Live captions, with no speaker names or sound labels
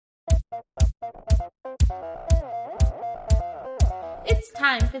It's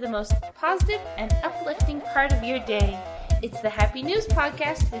time for the most positive and uplifting part of your day. It's the Happy News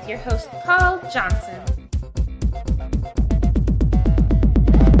Podcast with your host, Paul Johnson.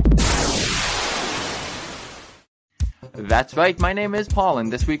 That's right, my name is Paul, and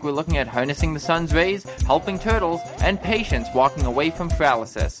this week we're looking at harnessing the sun's rays, helping turtles, and patients walking away from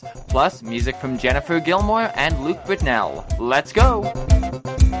paralysis. Plus, music from Jennifer Gilmore and Luke Britnell. Let's go!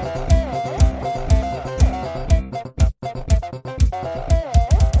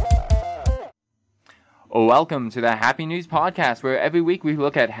 Welcome to the Happy News Podcast, where every week we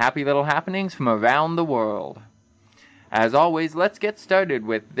look at happy little happenings from around the world. As always, let's get started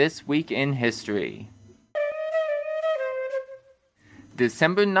with This Week in History.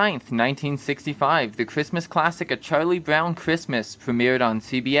 December 9th, 1965, the Christmas classic A Charlie Brown Christmas premiered on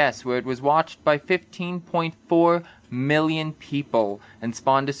CBS, where it was watched by 15.4 million people and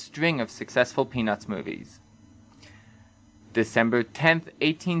spawned a string of successful Peanuts movies. December 10th,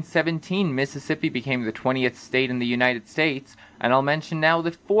 1817, Mississippi became the 20th state in the United States, and I'll mention now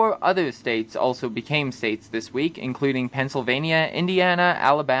that 4 other states also became states this week, including Pennsylvania, Indiana,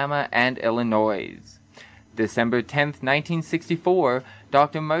 Alabama, and Illinois. December 10th, 1964,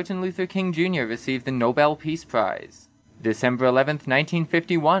 Dr. Martin Luther King Jr. received the Nobel Peace Prize. December 11th,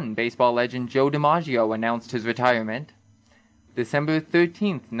 1951, baseball legend Joe DiMaggio announced his retirement. December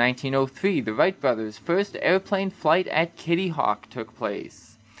 13th, 1903, the Wright brothers' first airplane flight at Kitty Hawk took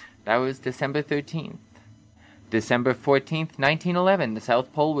place. That was December 13th. December 14th, 1911, the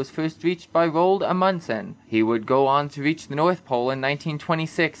South Pole was first reached by Roald Amundsen. He would go on to reach the North Pole in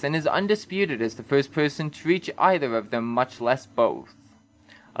 1926 and is undisputed as the first person to reach either of them, much less both.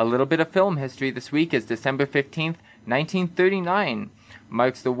 A little bit of film history this week is December 15th, 1939,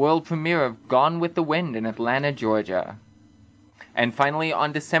 marks the world premiere of Gone with the Wind in Atlanta, Georgia. And finally,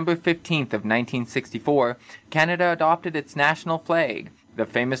 on December 15th of 1964, Canada adopted its national flag, the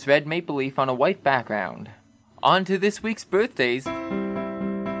famous red maple leaf on a white background. On to this week's birthdays.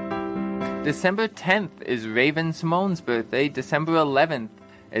 December 10th is Raven-Symoné's birthday. December 11th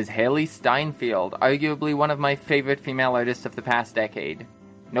is Hailee Steinfeld, arguably one of my favorite female artists of the past decade.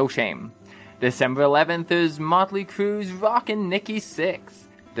 No shame. December 11th is Motley Crue's Rockin' Nikki Sixx.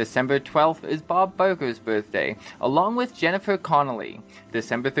 December 12th is Bob Barker's birthday, along with Jennifer Connelly.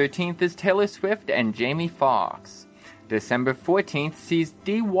 December 13th is Taylor Swift and Jamie Foxx. December 14th sees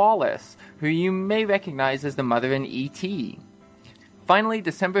Dee Wallace, who you may recognize as the mother in E.T. Finally,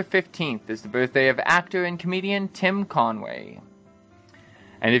 December 15th is the birthday of actor and comedian Tim Conway.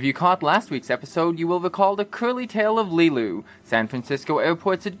 And if you caught last week's episode, you will recall the curly tail of Lilu, San Francisco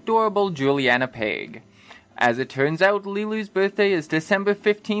Airport's adorable Juliana Peg. As it turns out, Lilu's birthday is December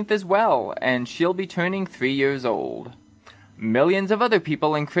 15th as well, and she'll be turning 3 years old. Millions of other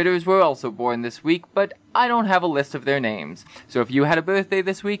people and critters were also born this week, but I don't have a list of their names. So if you had a birthday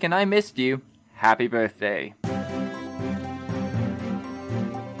this week and I missed you, happy birthday.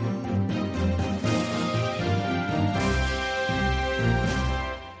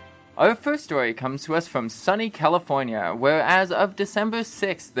 Our first story comes to us from sunny California, where as of December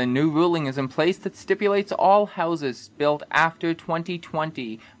 6th, the new ruling is in place that stipulates all houses built after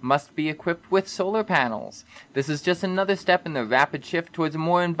 2020 must be equipped with solar panels. This is just another step in the rapid shift towards a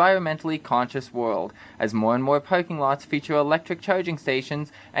more environmentally conscious world, as more and more parking lots feature electric charging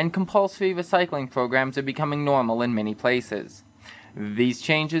stations and compulsory recycling programs are becoming normal in many places. These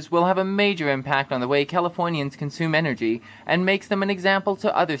changes will have a major impact on the way Californians consume energy and makes them an example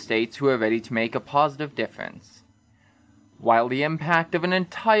to other states who are ready to make a positive difference. While the impact of an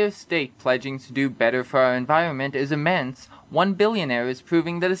entire state pledging to do better for our environment is immense, one billionaire is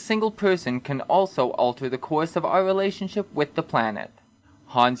proving that a single person can also alter the course of our relationship with the planet.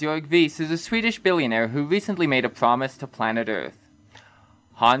 Hans-Jörg Wyss is a Swedish billionaire who recently made a promise to planet Earth.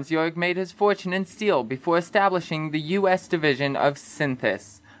 Hans-Jörg made his fortune in steel before establishing the U.S. division of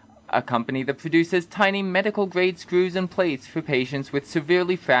Synthes, a company that produces tiny medical-grade screws and plates for patients with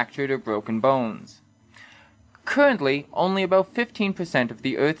severely fractured or broken bones. Currently, only about 15% of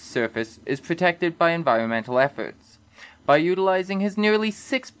the Earth's surface is protected by environmental efforts. By utilizing his nearly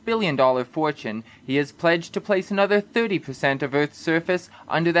 $6 billion fortune, he has pledged to place another 30% of Earth's surface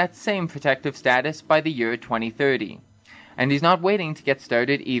under that same protective status by the year 2030. And he's not waiting to get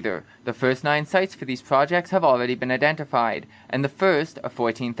started either. The first 9 sites for these projects have already been identified, and the first, a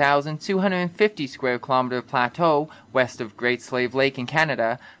 14,250 square kilometer plateau west of Great Slave Lake in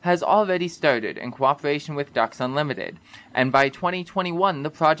Canada, has already started in cooperation with Ducks Unlimited, and by 2021 the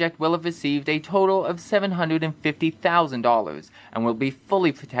project will have received a total of $750,000 and will be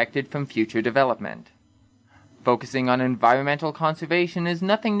fully protected from future development. Focusing on environmental conservation is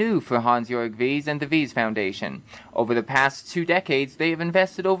nothing new for Hans-Jörg Wyss and the Wyss Foundation. Over the past 2 decades, they have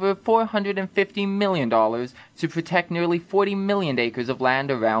invested over $450 million to protect nearly 40 million acres of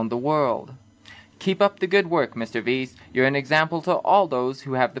land around the world. Keep up the good work, Mr. Wyss. You're an example to all those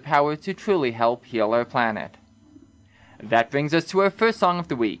who have the power to truly help heal our planet. That brings us to our first song of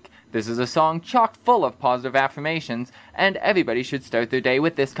the week. This is a song chock full of positive affirmations, and everybody should start their day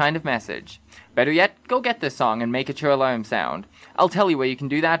with this kind of message. Better yet, go get this song and make it your alarm sound. I'll tell you where you can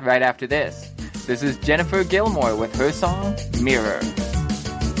do that right after this. This is Jennifer Gilmore with her song, Mirror.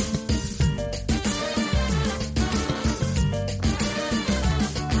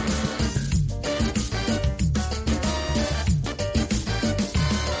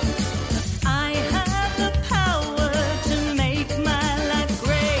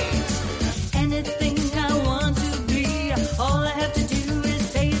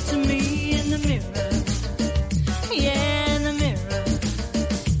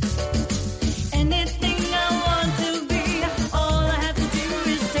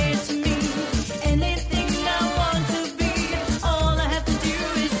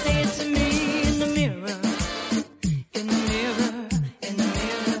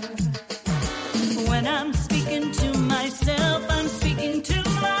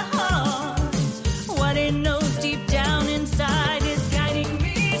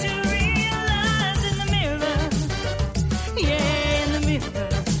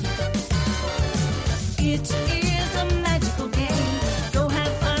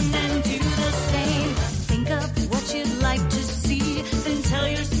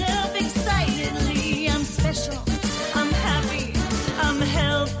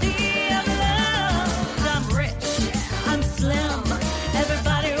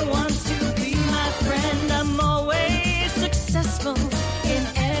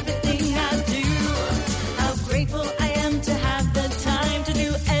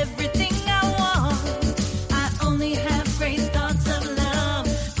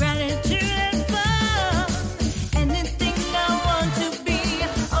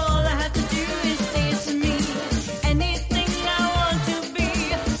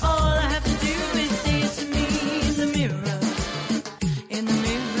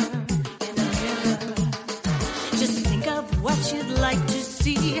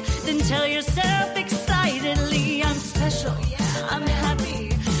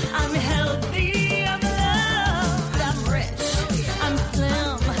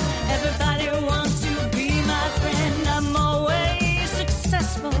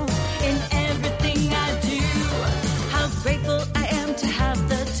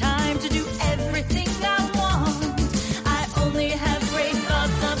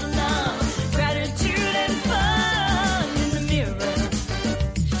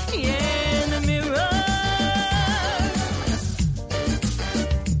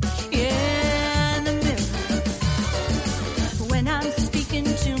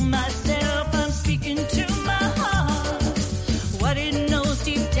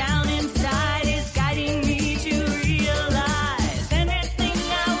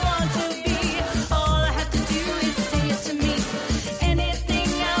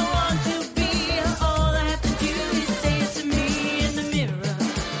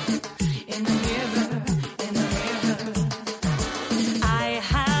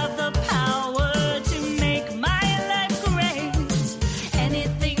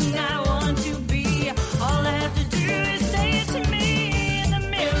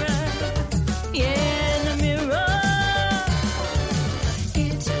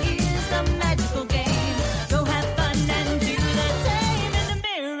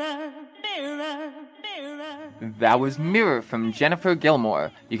 That was Mirror from Jennifer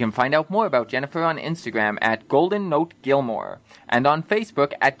Gilmore. You can find out more about Jennifer on Instagram at Golden Note Gilmore and on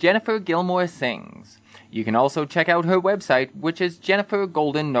Facebook at Jennifer Gilmore Sings. You can also check out her website, which is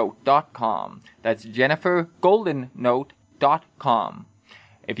jennifergoldennote.com. That's jennifergoldennote.com.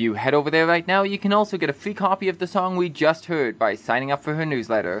 If you head over there right now, you can also get a free copy of the song we just heard by signing up for her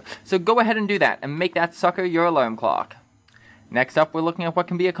newsletter. So go ahead and do that and make that sucker your alarm clock. Next up, we're looking at what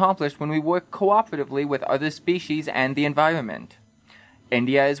can be accomplished when we work cooperatively with other species and the environment.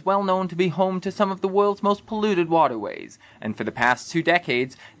 India is well known to be home to some of the world's most polluted waterways, and for the past 2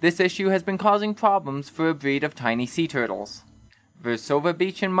 decades, this issue has been causing problems for a breed of tiny sea turtles. Versova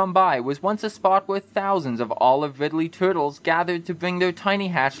Beach in Mumbai was once a spot where thousands of olive ridley turtles gathered to bring their tiny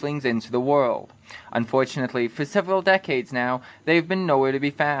hatchlings into the world. Unfortunately, for several decades now, they have been nowhere to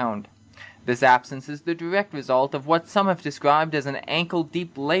be found. This absence is the direct result of what some have described as an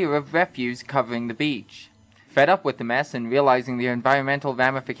ankle-deep layer of refuse covering the beach. Fed up with the mess and realizing the environmental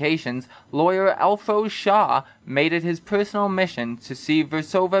ramifications, lawyer Alphonse Shaw made it his personal mission to see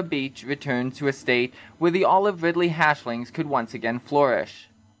Versova Beach return to a state where the olive Ridley hatchlings could once again flourish.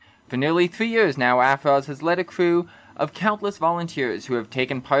 For nearly 3 years now, AFROZ has led a crew of countless volunteers who have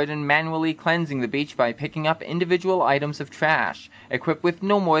taken part in manually cleansing the beach by picking up individual items of trash, equipped with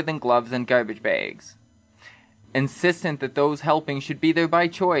no more than gloves and garbage bags. Insistent that those helping should be there by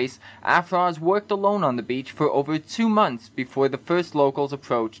choice, AFROZ worked alone on the beach for over 2 months before the first locals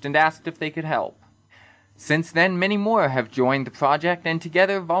approached and asked if they could help. Since then, many more have joined the project, and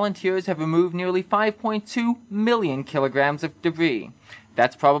together volunteers have removed nearly 5.2 million kilograms of debris.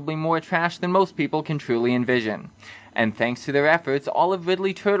 That's probably more trash than most people can truly envision. And thanks to their efforts, olive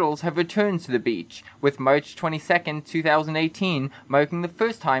Ridley turtles have returned to the beach, with March 22, 2018 marking the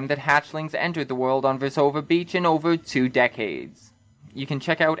first time that hatchlings entered the world on Versova Beach in over 2 decades. You can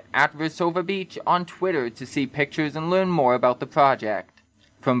check out @Versova Beach on Twitter to see pictures and learn more about the project.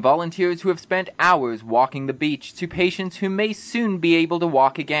 From volunteers who have spent hours walking the beach to patients who may soon be able to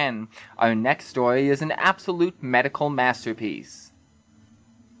walk again, our next story is an absolute medical masterpiece.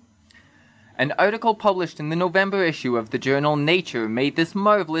 An article published in the November issue of the journal Nature made this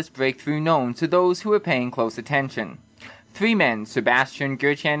marvelous breakthrough known to those who were paying close attention. 3 men, Sebastian,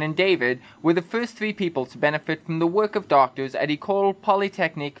 Gertjan, and David, were the first 3 people to benefit from the work of doctors at École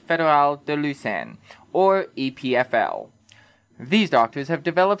Polytechnique Fédérale de Lausanne, or EPFL. These doctors have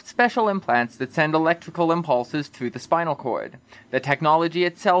developed special implants that send electrical impulses through the spinal cord. The technology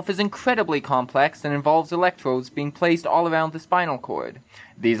itself is incredibly complex and involves electrodes being placed all around the spinal cord.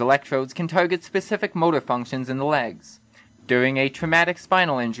 These electrodes can target specific motor functions in the legs. During a traumatic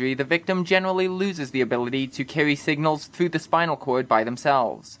spinal injury, the victim generally loses the ability to carry signals through the spinal cord by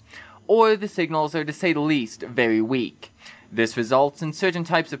themselves. Or the signals are, to say the least, very weak. This results in certain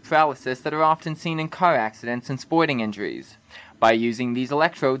types of paralysis that are often seen in car accidents and sporting injuries. By using these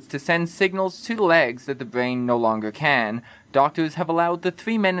electrodes to send signals to the legs that the brain no longer can, doctors have allowed the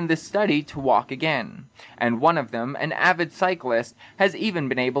 3 men in this study to walk again, and one of them, an avid cyclist, has even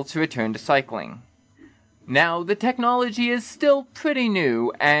been able to return to cycling. Now, the technology is still pretty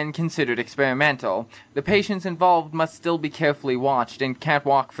new and considered experimental. The patients involved must still be carefully watched and can't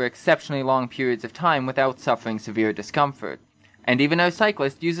walk for exceptionally long periods of time without suffering severe discomfort. And even our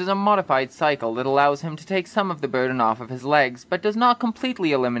cyclist uses a modified cycle that allows him to take some of the burden off of his legs, but does not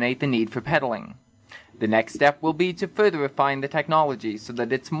completely eliminate the need for pedaling. The next step will be to further refine the technology so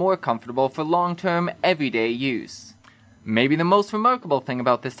that it's more comfortable for long-term, everyday use. Maybe the most remarkable thing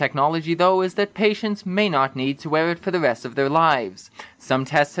about this technology, though, is that patients may not need to wear it for the rest of their lives. Some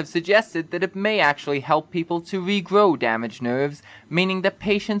tests have suggested that it may actually help people to regrow damaged nerves, meaning that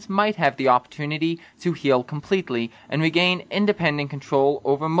patients might have the opportunity to heal completely and regain independent control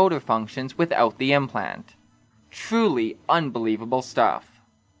over motor functions without the implant. Truly unbelievable stuff.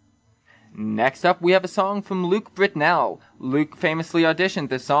 Next up, we have a song from Luke Britnell. Luke famously auditioned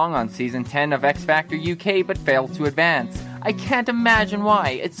this song on Season 10 of X Factor UK but failed to advance. I can't imagine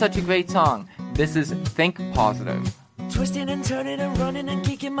why. It's such a great song. This is Think Positive. Twisting and turning and running and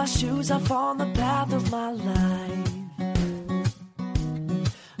kicking my shoes off on the path of my life.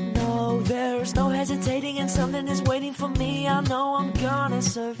 No, there's no hesitating and something is waiting for me. I know I'm gonna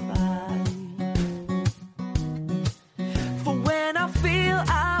survive. For when I feel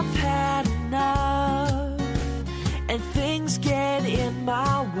I've had enough and things get in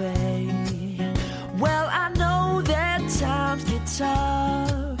my way, well, I know that times get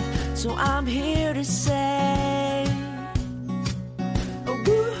tough, so I'm here to say, oh,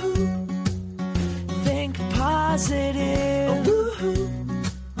 woo-hoo, think positive, oh, woo-hoo,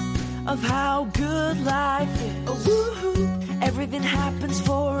 of how good life is, oh, woo-hoo, everything happens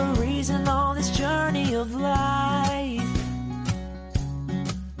for a reason on this journey of life.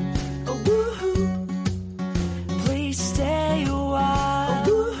 Stay a while,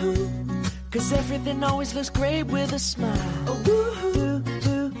 oh, 'cause everything always looks great with a smile. Oh, do,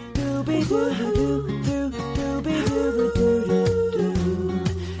 do, do, be, do, do, do, do, be, do, do, do,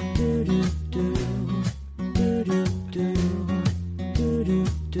 do, do, do, do,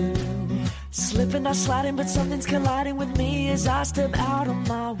 do. Slipping, not sliding, but something's colliding with me as I step out on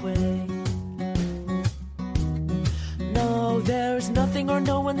my way. No, there's nothing or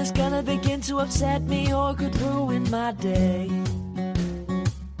no one that's gonna begin to upset me or could ruin my day.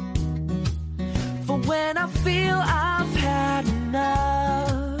 For when I feel I've had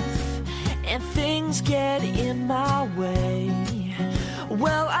enough and things get in my way,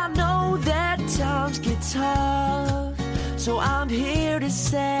 well, I know that times get tough, so I'm here to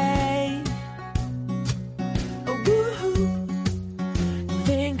say, oh, woo-hoo,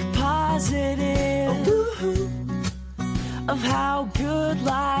 think positive, oh, woo-hoo,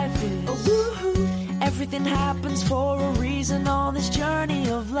 everything happens for a reason on this journey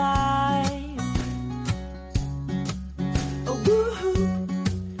of life. Oh, woo-hoo.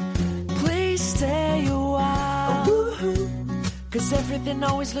 Please stay a while. Oh, woo-hoo. 'Cause everything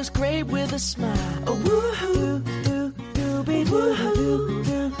always looks great with a smile. Oh, woo-hoo. Doo-doo-doo-be, doo-doo,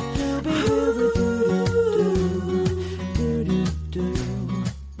 doo-doo-be,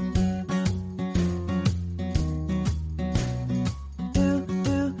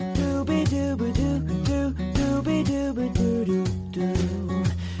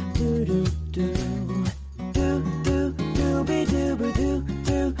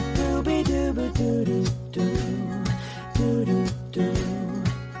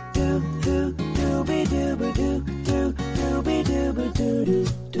 doo-doo,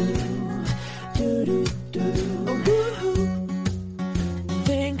 doo-doo-doo.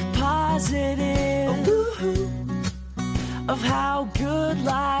 Think positive of how good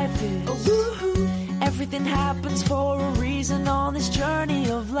life is. Everything happens for a reason on this journey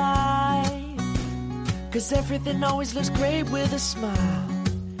of life. 'Cause everything always looks great with a smile.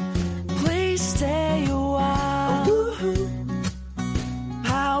 Please stay a while.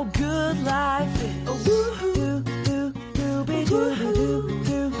 How good life is.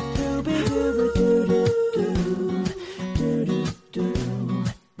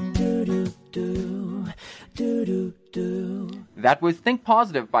 That was Think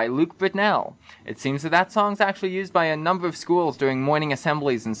Positive by Luke Britnell. It seems that song's actually used by a number of schools during morning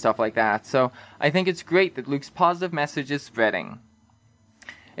assemblies and stuff like that, so I think it's great that Luke's positive message is spreading.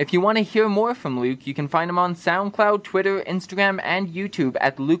 If you want to hear more from Luke, you can find him on SoundCloud, Twitter, Instagram, and YouTube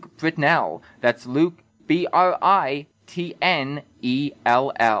at Luke Britnell. That's Luke, Britnell.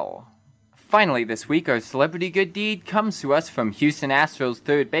 Finally this week, our celebrity good deed comes to us from Houston Astros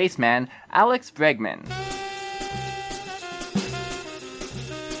third baseman Alex Bregman.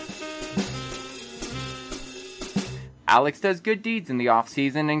 Alex does good deeds in the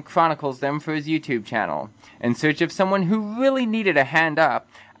off-season and chronicles them for his YouTube channel. In search of someone who really needed a hand up,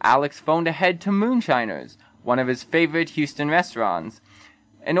 Alex phoned ahead to Moonshiners, one of his favorite Houston restaurants,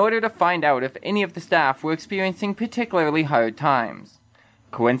 in order to find out if any of the staff were experiencing particularly hard times.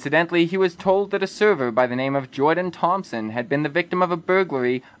 Coincidentally, he was told that a server by the name of Jordan Thompson had been the victim of a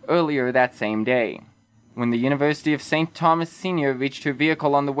burglary earlier that same day. When the University of St. Thomas Senior reached her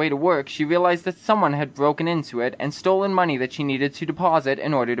vehicle on the way to work, she realized that someone had broken into it and stolen money that she needed to deposit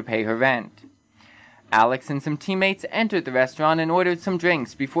in order to pay her rent. Alex and some teammates entered the restaurant and ordered some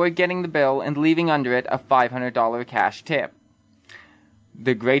drinks before getting the bill and leaving under it a $500 cash tip.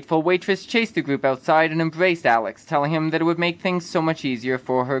 The grateful waitress chased the group outside and embraced Alex, telling him that it would make things so much easier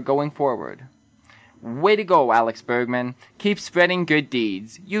for her going forward. Way to go, Alex Bregman. Keep spreading good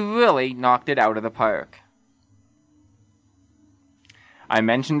deeds. You really knocked it out of the park. I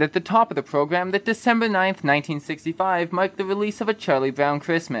mentioned at the top of the program that December 9th, 1965 marked the release of A Charlie Brown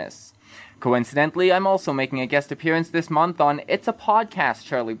Christmas. Coincidentally, I'm also making a guest appearance this month on It's a Podcast,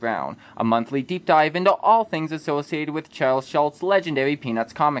 Charlie Brown, a monthly deep dive into all things associated with Charles Schulz's legendary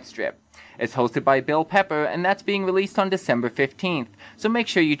Peanuts comic strip. It's hosted by Bill Pepper, and that's being released on December 15th, so make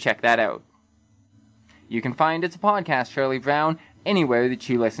sure you check that out. You can find It's a Podcast, Charlie Brown, anywhere that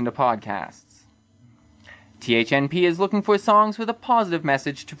you listen to podcasts. THNP is looking for songs with a positive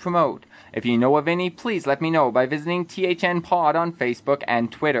message to promote. If you know of any, please let me know by visiting THN Pod on Facebook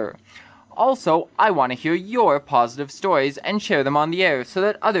and Twitter. Also, I want to hear your positive stories and share them on the air so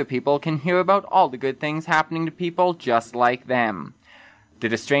that other people can hear about all the good things happening to people just like them.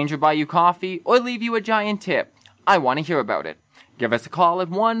 Did a stranger buy you coffee or leave you a giant tip? I want to hear about it. Give us a call at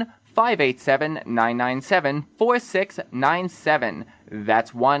 1-587-997-4697.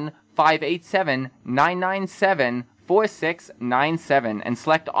 That's 1-587-997-4697 and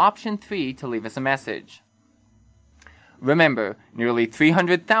select option 3 to leave us a message. Remember, nearly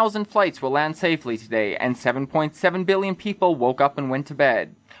 300,000 flights will land safely today, and 7.7 billion people woke up and went to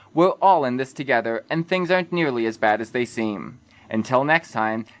bed. We're all in this together, and things aren't nearly as bad as they seem. Until next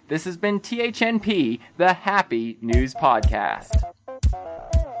time, this has been THNP, the Happy News Podcast.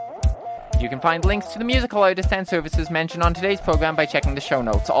 You can find links to the musical artists and services mentioned on today's program by checking the show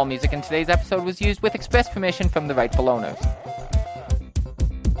notes. All music in today's episode was used with express permission from the rightful owners.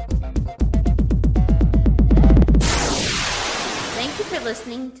 Thank you for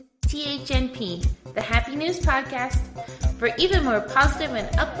listening to THNP, the Happy News Podcast. For even more positive and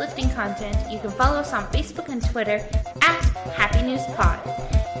uplifting content, you can follow us on Facebook and Twitter at Happy News Pod.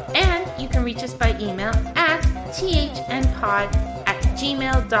 And you can reach us by email at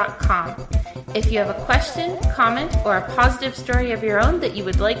thnpod@gmail.com. If you have a question, comment, or a positive story of your own that you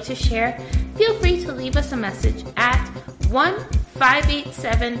would like to share, feel free to leave us a message at 1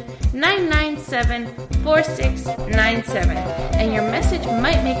 1-587-997-4697, and your message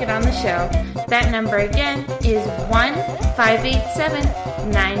might make it on the show. That number again is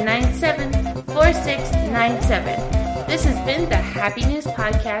 1-587-997-4697. This has been the Happy News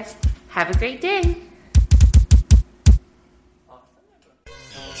Podcast. Have a great day.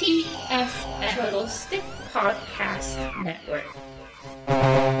 TF Turtle Stick Podcast Network.